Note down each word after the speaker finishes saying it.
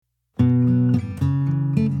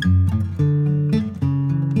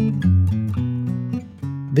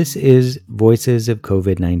This is Voices of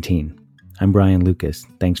COVID-19. I'm Brian Lucas.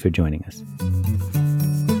 Thanks for joining us.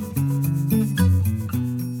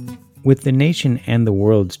 With the nation and the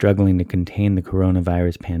world struggling to contain the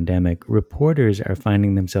coronavirus pandemic, reporters are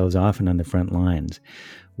finding themselves often on the front lines,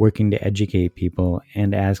 working to educate people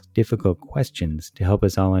and ask difficult questions to help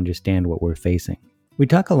us all understand what we're facing. We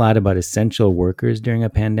talk a lot about essential workers during a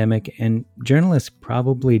pandemic, and journalists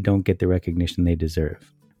probably don't get the recognition they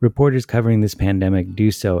deserve. Reporters covering this pandemic do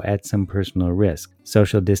so at some personal risk.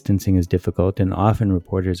 Social distancing is difficult, and often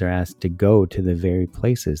reporters are asked to go to the very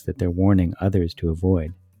places that they're warning others to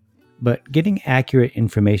avoid. But getting accurate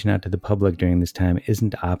information out to the public during this time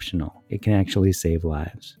isn't optional. It can actually save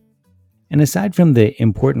lives. And aside from the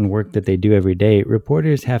important work that they do every day,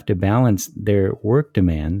 reporters have to balance their work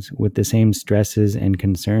demands with the same stresses and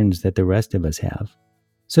concerns that the rest of us have.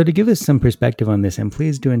 So to give us some perspective on this, I'm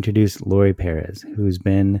pleased to introduce Lori Perez, who's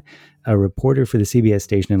been a reporter for the CBS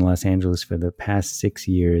station in Los Angeles for the past 6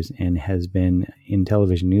 years and has been in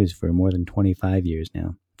television news for more than 25 years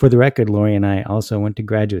now. For the record, Lori and I also went to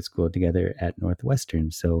graduate school together at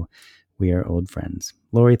Northwestern, so we are old friends.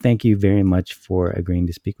 Lori, thank you very much for agreeing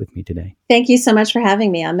to speak with me today. Thank you so much for having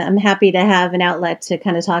me. I'm happy to have an outlet to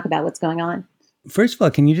kind of talk about what's going on. First of all,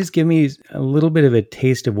 can you just give me a little bit of a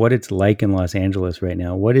taste of what it's like in Los Angeles right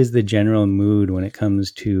now? What is the general mood when it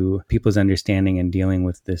comes to people's understanding and dealing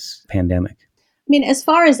with this pandemic? As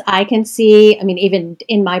far as I can see, even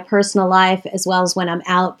in my personal life, as well as when I'm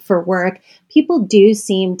out for work, people do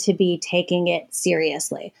seem to be taking it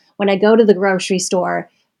seriously. When I go to the grocery store,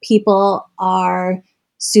 people are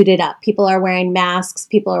suited up. People are wearing masks.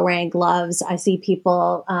 People are wearing gloves. I see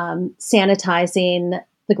people sanitizing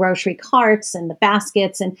the grocery carts and the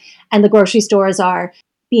baskets, and the grocery stores are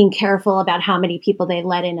being careful about how many people they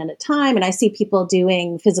let in at a time. And I see people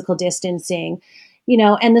doing physical distancing,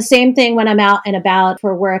 and the same thing when I'm out and about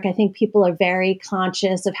for work. I think people are very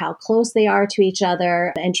conscious of how close they are to each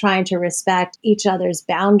other and trying to respect each other's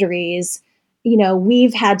boundaries.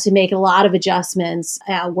 We've had to make a lot of adjustments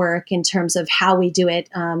at work in terms of how we do it,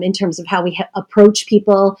 in terms of how we approach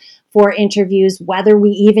people for interviews, whether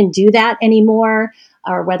we even do that anymore,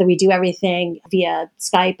 or whether we do everything via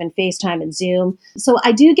Skype and FaceTime and Zoom. So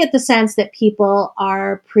I do get the sense that people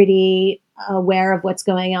are pretty aware of what's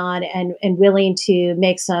going on and willing to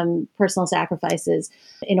make some personal sacrifices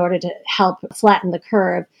in order to help flatten the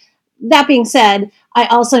curve. That being said, I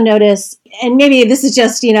also notice, and maybe this is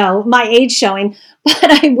just, my age showing,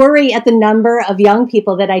 but I worry at the number of young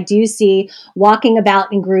people that I do see walking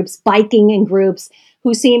about in groups, biking in groups,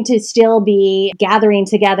 who seem to still be gathering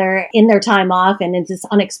together in their time off and it's this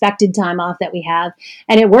unexpected time off that we have.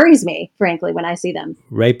 And it worries me, frankly, when I see them.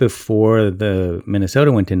 Right before the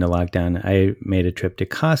Minnesota went into lockdown, I made a trip to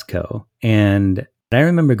Costco, and I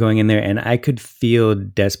remember going in there and I could feel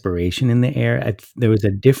desperation in the air. There was a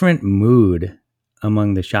different mood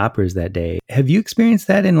among the shoppers that day. Have you experienced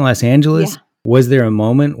that in Los Angeles? Yeah. Was there a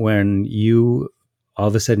moment when you all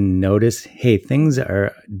of a sudden notice, hey, things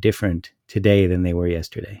are different today than they were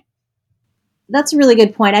yesterday? That's a really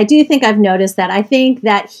good point. I do think I've noticed that. I think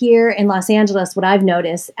that here in Los Angeles, what I've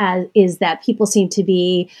noticed is that people seem to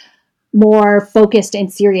be more focused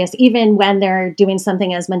and serious, even when they're doing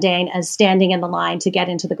something as mundane as standing in the line to get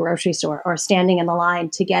into the grocery store or standing in the line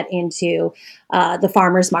to get into the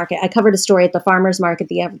farmer's market. I covered a story at the farmer's market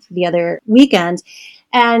the other weekend,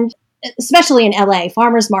 and especially in LA,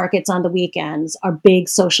 farmers markets on the weekends are big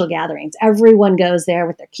social gatherings. Everyone goes there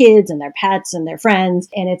with their kids and their pets and their friends.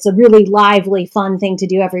 And it's a really lively, fun thing to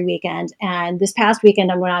do every weekend. And this past weekend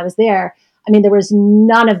when I was there, there was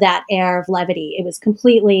none of that air of levity. It was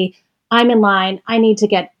completely, I'm in line. I need to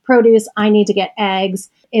get produce. I need to get eggs.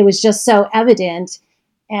 It was just so evident,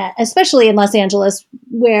 especially in Los Angeles,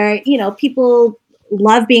 where, people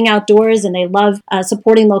love being outdoors and they love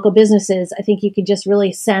supporting local businesses. I think you could just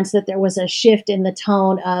really sense that there was a shift in the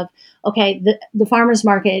tone of, okay, the farmer's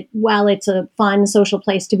market, while it's a fun social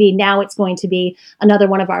place to be, now it's going to be another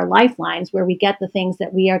one of our lifelines where we get the things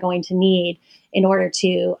that we are going to need in order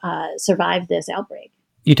to survive this outbreak.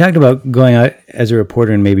 You talked about going out as a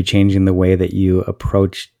reporter and maybe changing the way that you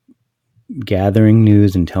approach gathering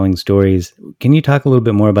news and telling stories. Can you talk a little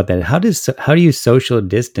bit more about that? How do you social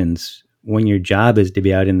distance when your job is to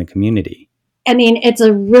be out in the community? It's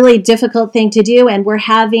a really difficult thing to do. And we're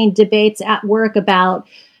having debates at work about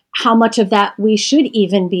how much of that we should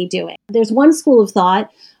even be doing. There's one school of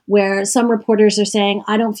thought where some reporters are saying,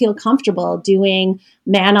 I don't feel comfortable doing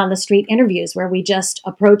man on the street interviews where we just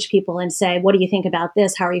approach people and say, what do you think about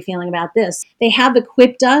this? How are you feeling about this? They have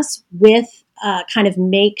equipped us with kind of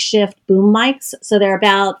makeshift boom mics. So they're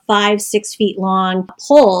about 5-6 feet long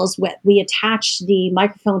poles. We attach the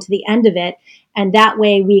microphone to the end of it, and that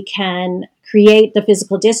way we can create the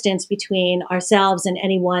physical distance between ourselves and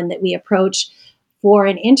anyone that we approach for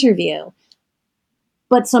an interview.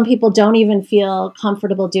 But some people don't even feel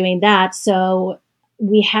comfortable doing that. So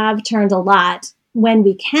we have turned a lot, when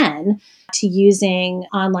we can, to using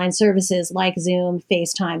online services like Zoom,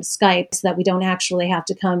 FaceTime, Skype, so that we don't actually have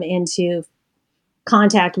to come into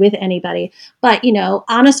contact with anybody. But,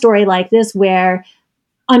 on a story like this, where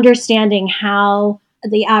understanding how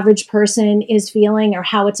the average person is feeling or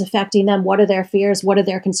how it's affecting them, what are their fears, what are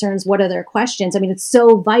their concerns, what are their questions. I mean, it's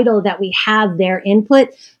so vital that we have their input.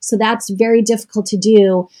 So that's very difficult to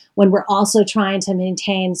do when we're also trying to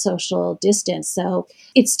maintain social distance. So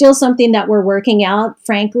it's still something that we're working out,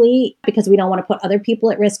 frankly, because we don't want to put other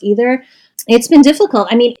people at risk either. It's been difficult.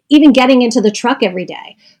 I mean, even getting into the truck every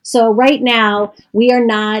day. So right now, we are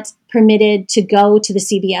not permitted to go to the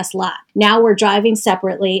CBS lot. Now we're driving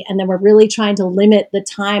separately, and then we're really trying to limit the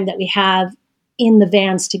time that we have in the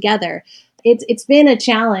vans together. It's been a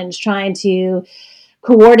challenge trying to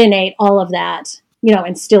coordinate all of that,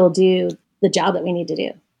 and still do the job that we need to do.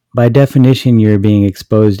 By definition, you're being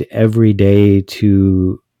exposed every day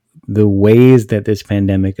to the ways that this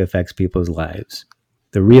pandemic affects people's lives,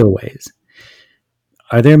 the real ways.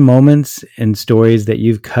 Are there moments and stories that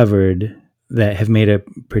you've covered that have made a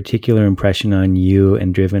particular impression on you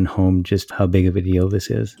and driven home just how big of a deal this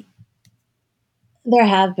is? There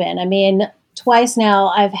have been. I mean, twice now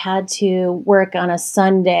I've had to work on a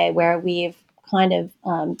Sunday where we've kind of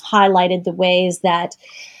highlighted the ways that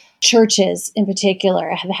churches in particular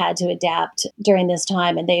have had to adapt during this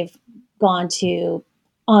time, and they've gone to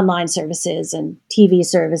online services and TV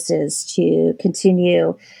services to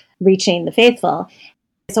continue reaching the faithful.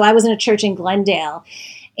 So I was in a church in Glendale,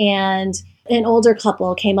 and an older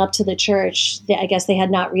couple came up to the church. I guess they had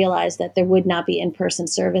not realized that there would not be in-person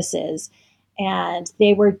services. And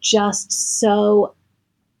they were just so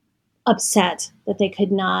upset that they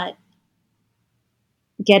could not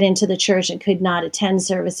get into the church and could not attend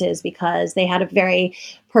services because they had a very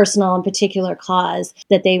personal and particular cause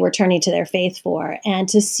that they were turning to their faith for. And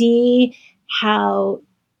to see how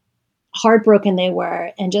heartbroken they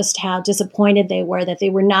were and just how disappointed they were that they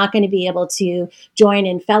were not going to be able to join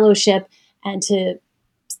in fellowship and to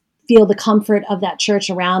feel the comfort of that church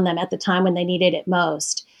around them at the time when they needed it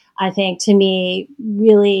most, I think, to me,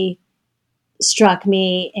 really struck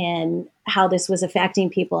me in how this was affecting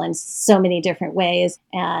people in so many different ways.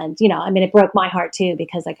 And, it broke my heart too,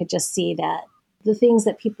 because I could just see that the things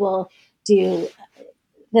that people do,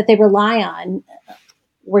 that they rely on,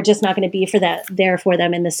 were just not going to be there for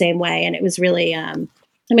them in the same way. And it was really,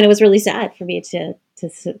 it was really sad for me to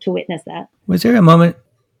witness that. Was there a moment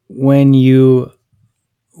when you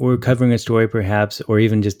were covering a story perhaps, or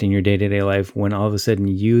even just in your day-to-day life, when all of a sudden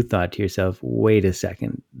you thought to yourself, wait a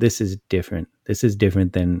second, this is different. This is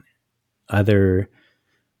different than other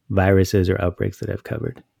viruses or outbreaks that I've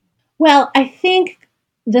covered? Well, I think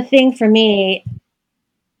the thing for me,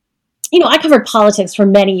 I covered politics for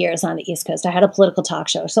many years on the East Coast. I had a political talk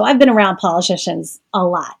show. So I've been around politicians a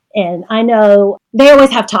lot. And I know they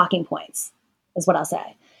always have talking points, is what I'll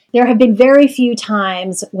say. There have been very few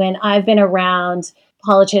times when I've been around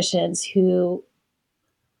politicians who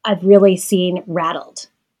I've really seen rattled.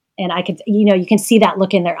 And I could, you can see that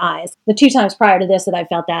look in their eyes. The 2 times prior to this that I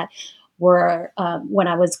felt that were when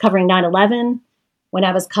I was covering 9/11, when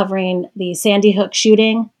I was covering the Sandy Hook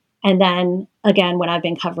shooting, and then again when I've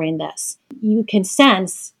been covering this. You can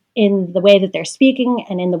sense in the way that they're speaking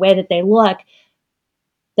and in the way that they look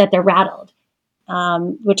that they're rattled,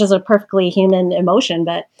 which is a perfectly human emotion.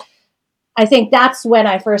 But I think that's when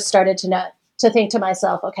I first started to think to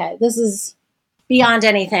myself, okay, this is beyond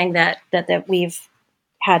anything that we've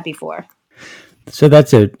had before. So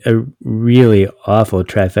that's a really awful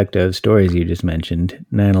trifecta of stories you just mentioned: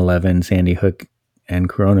 9/11, Sandy Hook, and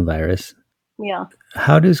coronavirus. Yeah.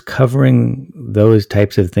 How does covering those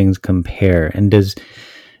types of things compare? And does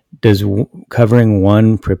covering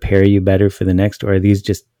one prepare you better for the next, or are these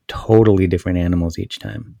just totally different animals each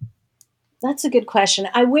time? That's a good question.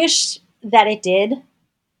 I wish that it did.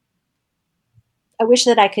 I wish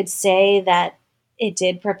that I could say that it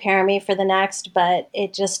did prepare me for the next, but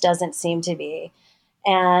it just doesn't seem to be.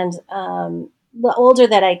 And the older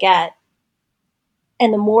that I get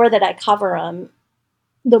and the more that I cover them,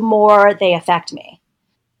 the more they affect me.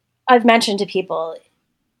 I've mentioned to people,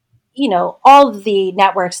 all of the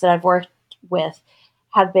networks that I've worked with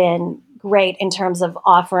have been great in terms of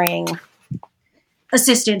offering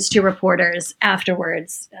assistance to reporters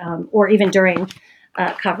afterwards, or even during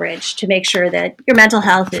coverage to make sure that your mental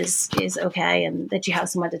health is okay and that you have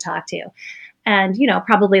someone to talk to. And,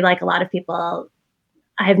 probably like a lot of people,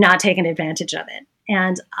 I have not taken advantage of it.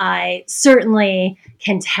 And I certainly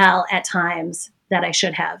can tell at times that I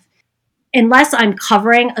should have. Unless I'm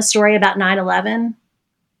covering a story about 9/11,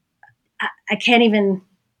 I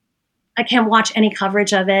can't watch any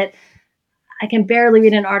coverage of it. I can barely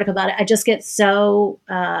read an article about it. I just get so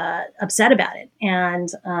upset about it. And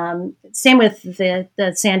same with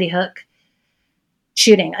the Sandy Hook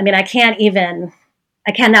shooting. I mean, I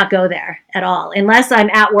cannot go there at all unless I'm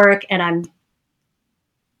at work and I'm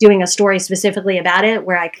doing a story specifically about it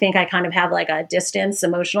where I think I kind of have like a distance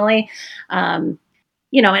emotionally. And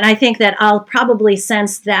I think that I'll probably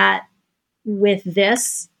sense that with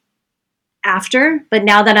this after, but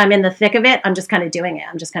now that I'm in the thick of it, I'm just kind of doing it.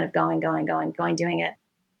 I'm just kind of going, doing it.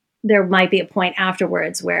 There might be a point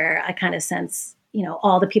afterwards where I kind of sense,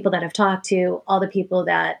 all the people that I've talked to, all the people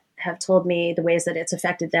that have told me the ways that it's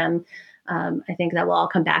affected them. I think that will all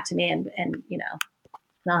come back to me and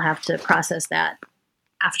I'll have to process that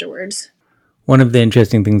afterwards. One of the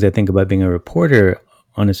interesting things I think about being a reporter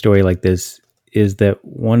on a story like this is that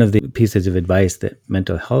one of the pieces of advice that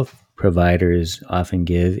mental health providers often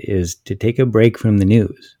give is to take a break from the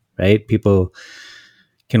news, right? People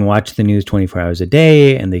can watch the news 24 hours a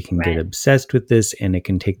day and they can get obsessed with this and it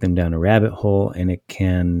can take them down a rabbit hole and it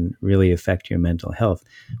can really affect your mental health.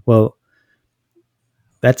 Well,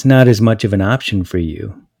 that's not as much of an option for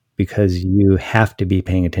you because you have to be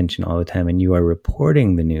paying attention all the time and you are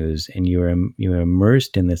reporting the news and you are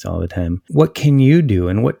immersed in this all the time. What can you do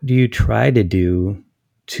and what do you try to do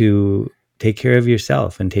to take care of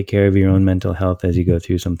yourself and take care of your own mental health as you go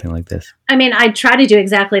through something like this? I mean, I try to do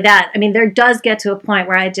exactly that. I mean, there does get to a point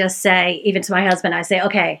where I just say, even to my husband, I say,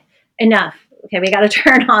 okay, enough. Okay, we got to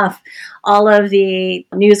turn off all of the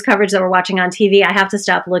news coverage that we're watching on TV. I have to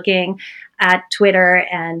stop looking at Twitter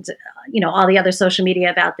and, all the other social media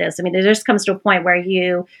about this. I mean, there just comes to a point where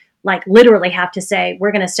you like literally have to say,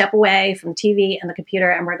 we're going to step away from TV and the computer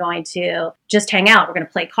and we're going to just hang out. We're going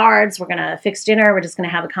to play cards. We're going to fix dinner. We're just going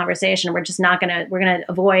to have a conversation. We're going to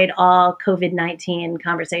avoid all COVID-19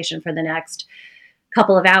 conversation for the next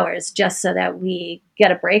couple of hours just so that we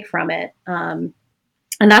get a break from it. And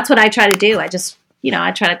that's what I try to do. I just,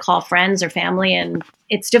 I try to call friends or family and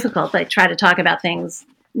it's difficult, but I try to talk about things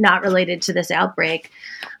not related to this outbreak,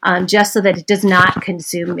 just so that it does not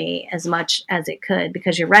consume me as much as it could.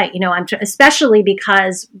 Because you're right, especially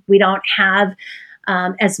because we don't have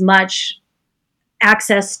as much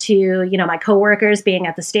access to, my coworkers being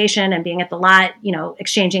at the station and being at the lot,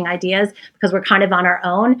 exchanging ideas because we're kind of on our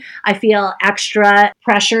own. I feel extra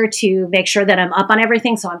pressure to make sure that I'm up on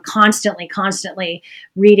everything. So I'm constantly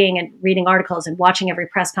reading articles and watching every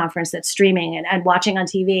press conference that's streaming and watching on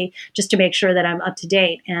TV just to make sure that I'm up to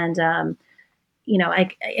date. And,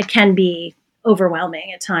 it can be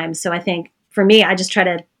overwhelming at times. So I think for me, I just try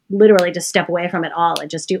to literally just step away from it all and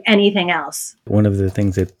just do anything else. One of the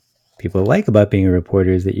things that people like about being a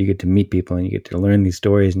reporter is that you get to meet people and you get to learn these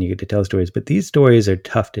stories and you get to tell stories, but these stories are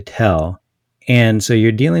tough to tell. And so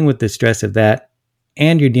you're dealing with the stress of that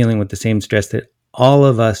and you're dealing with the same stress that all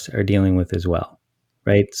of us are dealing with as well,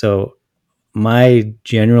 right? So my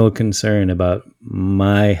general concern about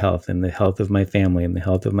my health and the health of my family and the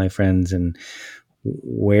health of my friends and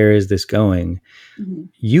where is this going? Mm-hmm.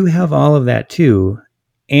 You have all of that too.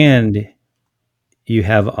 And you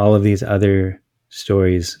have all of these other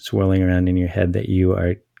stories swirling around in your head that you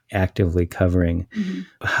are actively covering. Mm-hmm.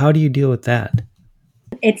 How do you deal with that?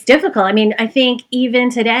 It's difficult. I mean, I think even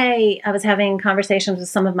today I was having conversations with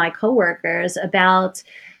some of my coworkers about,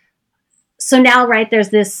 so now, right, there's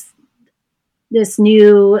this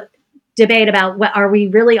new debate about are we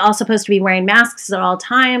really all supposed to be wearing masks at all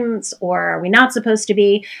times or are we not supposed to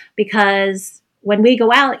be? Because when we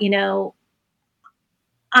go out,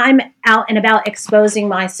 I'm out and about exposing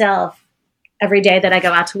myself every day that I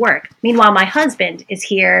go out to work. Meanwhile, my husband is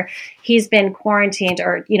here. He's been quarantined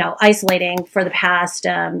or, isolating for the past,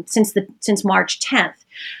 since March 10th.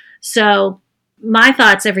 So my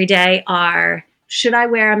thoughts every day are, should I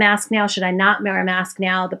wear a mask now? Should I not wear a mask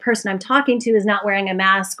now? The person I'm talking to is not wearing a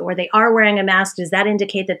mask or they are wearing a mask. Does that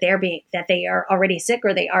indicate that they are already sick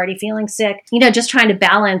or they already feeling sick? Just trying to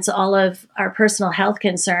balance all of our personal health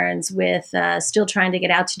concerns with still trying to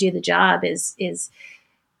get out to do the job is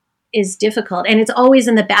difficult. And it's always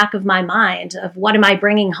in the back of my mind of what am I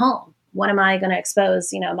bringing home? What am I going to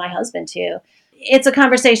expose, my husband to? It's a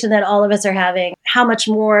conversation that all of us are having. How much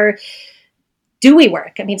more do we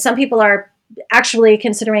work? I mean, some people are actually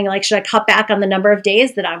considering should I cut back on the number of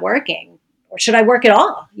days that I'm working or should I work at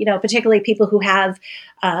all? Particularly people who have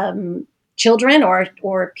children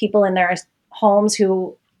or people in their homes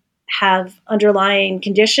who have underlying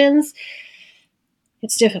conditions.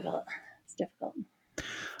 It's difficult. It's difficult.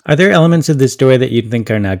 Are there elements of this story that you think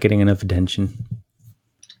are not getting enough attention?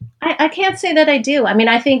 I can't say that I do. I mean,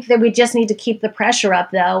 I think that we just need to keep the pressure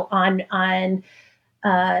up, though, on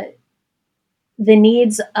the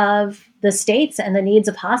needs of the states and the needs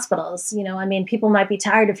of hospitals. You know, I mean, people might be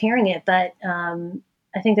tired of hearing it, but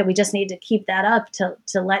I think that we just need to keep that up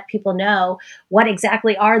to let people know what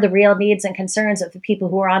exactly are the real needs and concerns of the people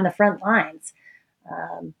who are on the front lines,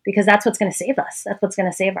 because that's what's going to save us. That's what's going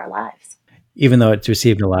to save our lives. Even though it's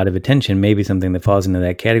received a lot of attention, maybe something that falls into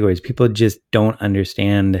that category is people just don't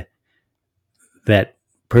understand that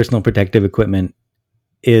personal protective equipment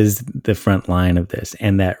is the front line of this,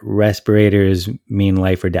 and that respirators mean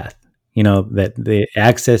life or death. You know, that the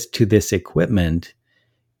access to this equipment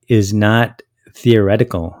is not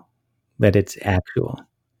theoretical, that it's actual.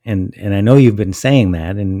 And I know you've been saying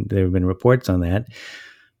that, and there have been reports on that,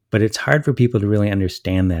 but it's hard for people to really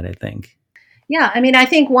understand that, I think. Yeah, I mean, I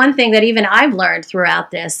think one thing that even I've learned throughout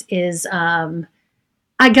this is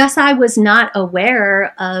I guess I was not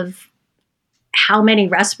aware of how many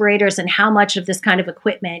respirators and how much of this kind of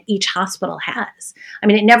equipment each hospital has. I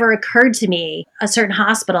mean, it never occurred to me a certain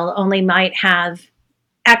hospital only might have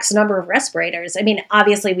X number of respirators. I mean,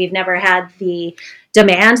 obviously we've never had the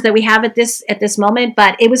demand that we have at this moment,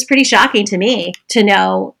 but it was pretty shocking to me to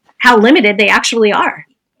know how limited they actually are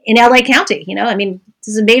in LA County. You know, I mean,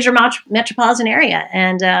 this is a major metropolitan area.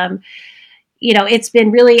 And, you know, it's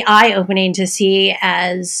been really eye-opening to see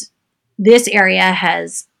as this area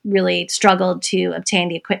has really struggled to obtain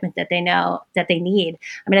the equipment that they know that they need.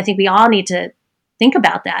 I mean, I think we all need to think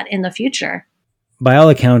about that in the future. By all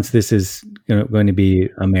accounts, this is going to be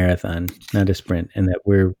a marathon, not a sprint, and that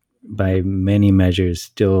we're, by many measures,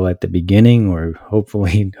 still at the beginning, or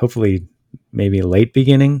hopefully maybe late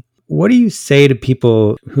beginning. What do you say to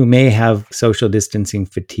people who may have social distancing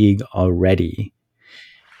fatigue already?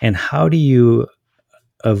 And how do you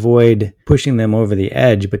avoid pushing them over the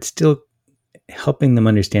edge, but still helping them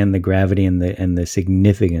understand the gravity and the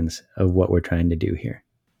significance of what we're trying to do here?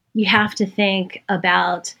 You have to think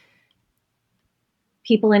about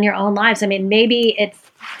people in your own lives. I mean, maybe it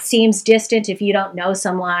seems distant if you don't know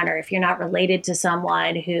someone or if you're not related to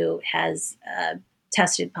someone who has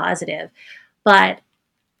tested positive. But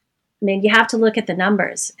I mean, you have to look at the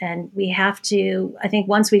numbers, and we have to, I think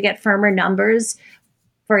once we get firmer numbers,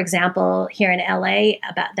 for example, here in LA,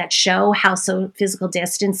 about that show how physical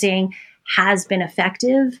distancing has been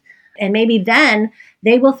effective. And maybe then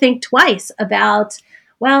they will think twice about,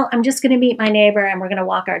 well, I'm just going to meet my neighbor and we're going to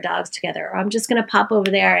walk our dogs together. Or I'm just going to pop over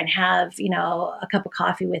there and have, you know, a cup of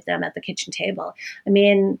coffee with them at the kitchen table. I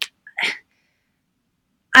mean,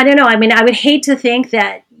 I don't know. I mean, I would hate to think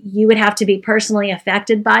that you would have to be personally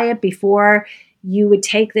affected by it before you would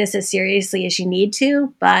take this as seriously as you need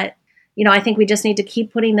to. But, you know, I think we just need to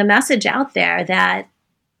keep putting the message out there that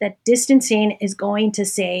distancing is going to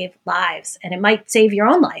save lives, and it might save your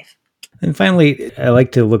own life. And finally, I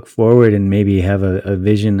like to look forward and maybe have a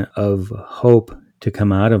vision of hope to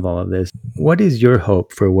come out of all of this. What is your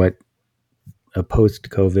hope for what a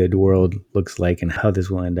post-COVID world looks like and how this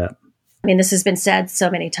will end up? I mean, this has been said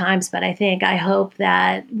so many times, but I hope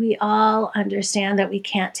that we all understand that we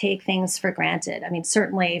can't take things for granted. I mean,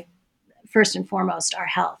 certainly, first and foremost, our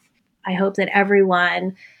health. I hope that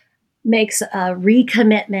everyone makes a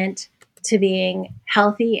recommitment to being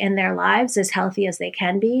healthy in their lives, as healthy as they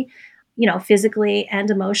can be, you know, physically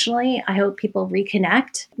and emotionally. I hope people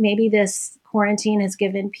reconnect. Maybe this quarantine has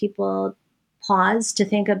given people pause to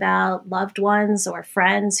think about loved ones or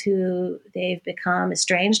friends who they've become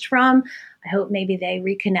estranged from. I hope maybe they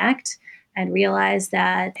reconnect and realize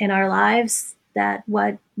that in our lives, that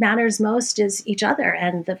what matters most is each other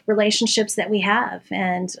and the relationships that we have,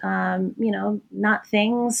 and, you know, not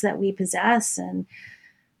things that we possess, and,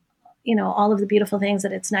 you know, all of the beautiful things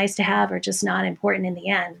that it's nice to have are just not important in the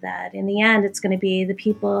end. That in the end, it's going to be the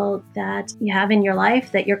people that you have in your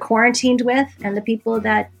life that you're quarantined with and the people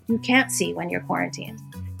that you can't see when you're quarantined.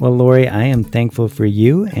 Well, Lori, I am thankful for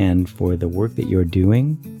you and for the work that you're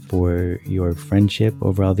doing, for your friendship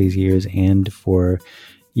over all these years, and for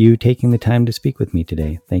you taking the time to speak with me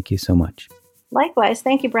today. Thank you so much. Likewise.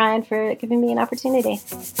 Thank you, Brian, for giving me an opportunity.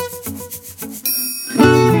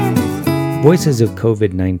 Voices of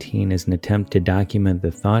COVID-19 is an attempt to document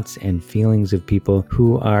the thoughts and feelings of people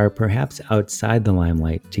who are perhaps outside the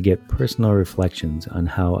limelight to get personal reflections on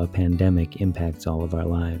how a pandemic impacts all of our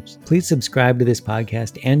lives. Please subscribe to this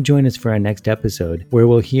podcast and join us for our next episode, where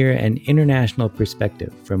we'll hear an international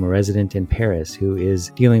perspective from a resident in Paris who is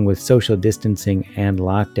dealing with social distancing and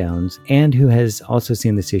lockdowns, and who has also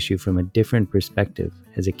seen this issue from a different perspective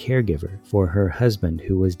as a caregiver for her husband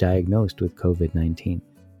who was diagnosed with COVID-19.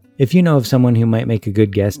 If you know of someone who might make a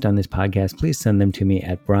good guest on this podcast, please send them to me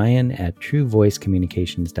at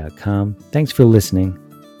brian@truevoicecommunications.com. Thanks for listening.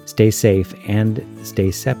 Stay safe and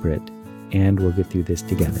stay separate, and we'll get through this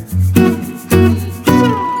together.